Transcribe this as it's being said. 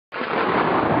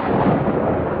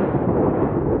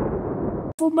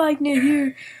DoubleMagnet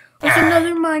here with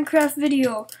another Minecraft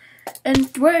video.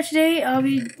 And today I'll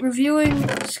be reviewing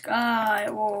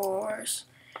Skywars.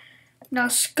 Now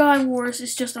Skywars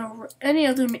is just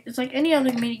it's like any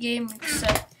other mini game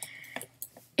except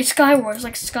it's Skywars,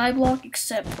 like Skyblock,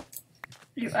 except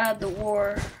you add the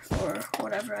war or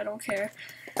whatever, I don't care.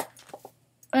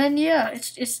 And yeah,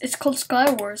 it's called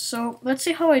Skywars. So let's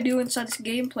see how I do inside this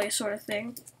gameplay sort of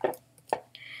thing.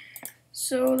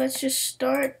 So let's just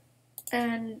start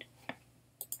and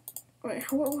wait,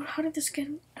 how did this get?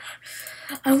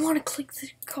 I want to click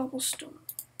the cobblestone.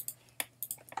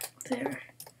 There.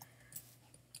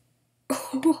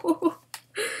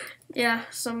 Yeah,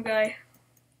 some guy.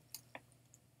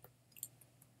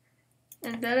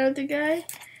 And that other guy.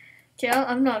 Okay,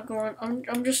 I'm not going.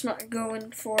 I'm just not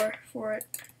going for it.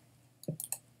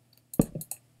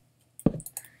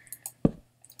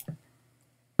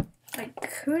 I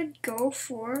could go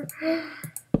for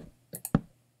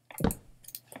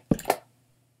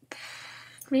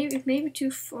maybe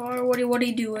too far. What are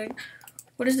you doing?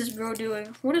 What is this bro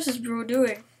doing? What is this bro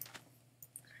doing?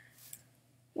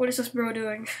 What is this bro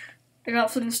doing? I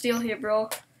got flint and steel here, bro.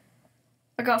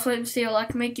 I got flint and steel. I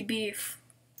can make you beef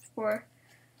or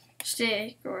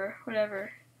steak or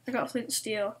whatever. I got flint and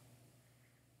steel.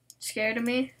 Scared of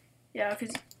me? Yeah,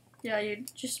 cause yeah, you're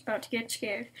just about to get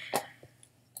scared.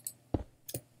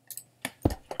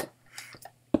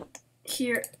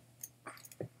 Here.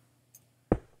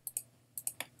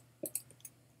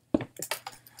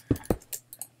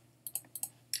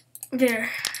 There.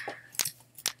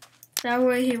 That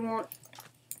way he won't.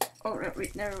 Oh, no,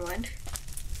 wait, never mind.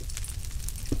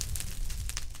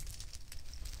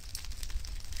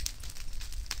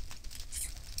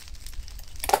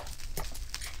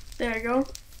 There you go.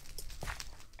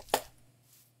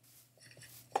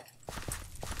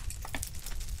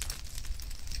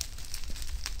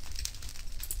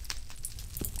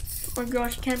 Oh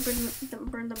gosh, you can't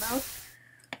burn them out.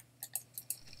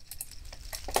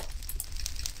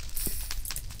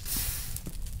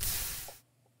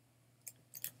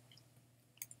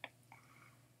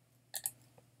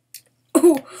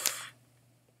 Oh!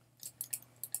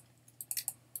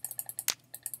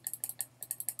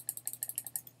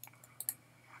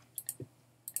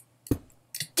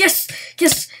 Yes!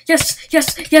 Yes! Yes!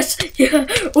 Yes! Yes! Yeah!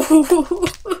 Oh!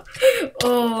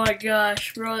 Oh my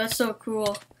gosh, bro, that's so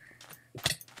cool.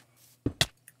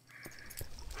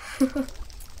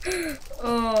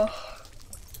 Oh.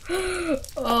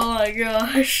 Oh my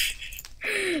gosh.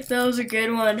 That was a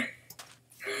good one.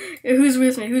 Who's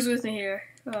with me? Who's with me here?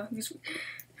 Oh,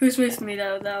 who's with me?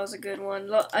 That was a good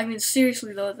one. I mean,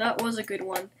 seriously though, that was a good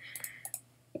one.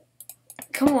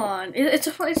 Come on, it's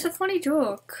a funny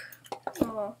joke.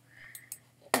 Oh,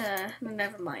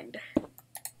 never mind.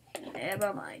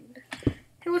 Never mind.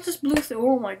 Hey, what's this blue thing?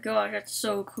 Oh my gosh, that's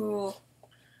so cool.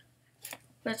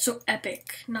 That's so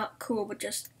epic. Not cool, but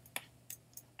just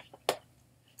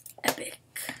epic.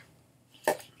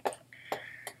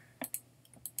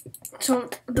 So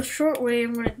the short way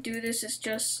I'm gonna do this is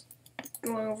just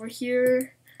going over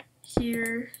here,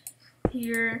 here,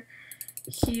 here,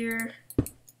 here,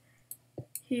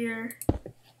 here.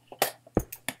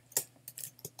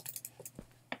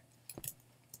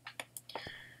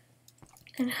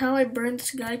 And how I burn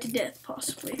this guy to death,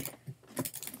 possibly.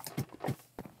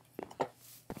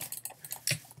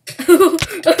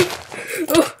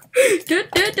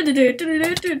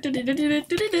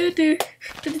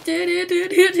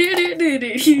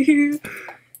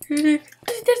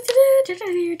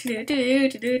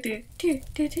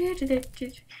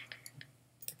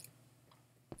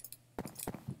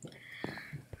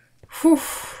 Whew.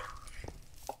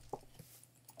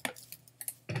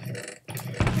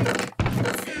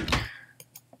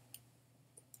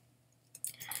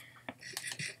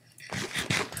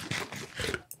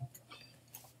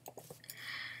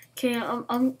 Okay,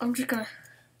 I'm just gonna.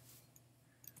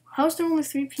 How's there only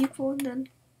 3 people then?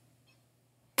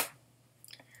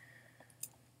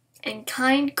 And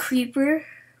kind creeper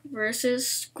versus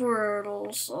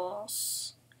squirtle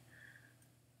sauce.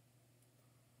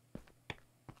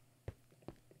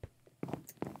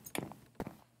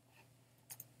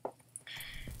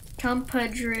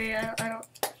 Compadre, I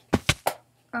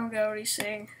don't get what he's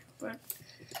saying, but.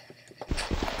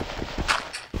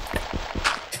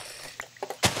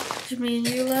 Just me and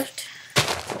you left.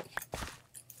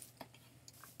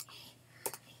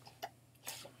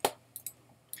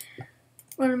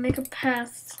 I'm gonna make a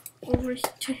path over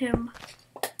to him.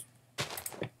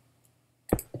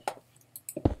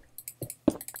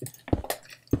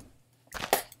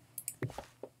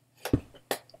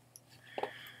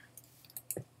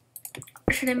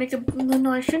 should I make a...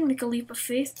 No, I shouldn't make a leap of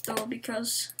faith, though,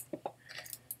 because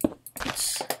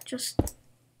it's just...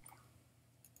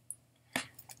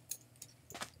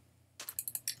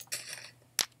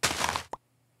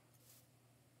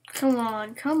 Come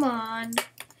on, come on.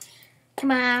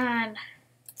 Come on.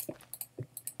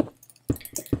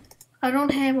 I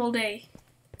don't have all day.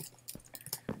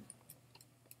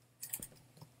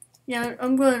 Yeah,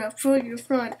 I'm gonna put your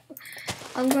front.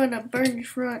 I'm gonna burn your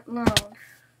front lawn.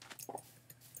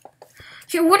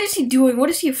 Okay, what is he doing? What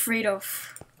is he afraid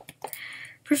of?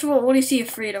 First of all, what is he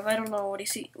afraid of? I don't know what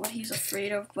he's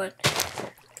afraid of, but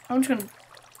I'm just gonna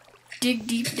dig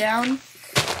deep down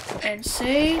and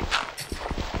say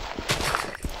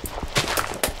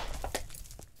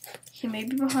he may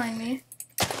be behind me.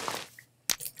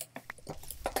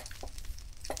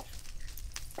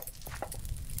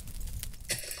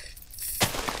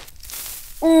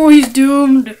 Oh, he's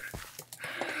doomed.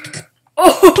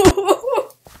 Oh,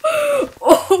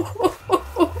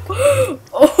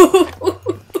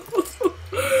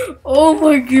 oh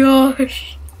my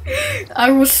gosh.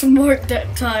 I was smart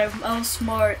that time. I was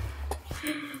smart.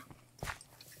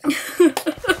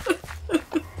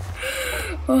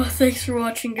 Oh, thanks for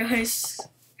watching, guys.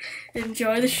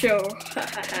 Enjoy the show.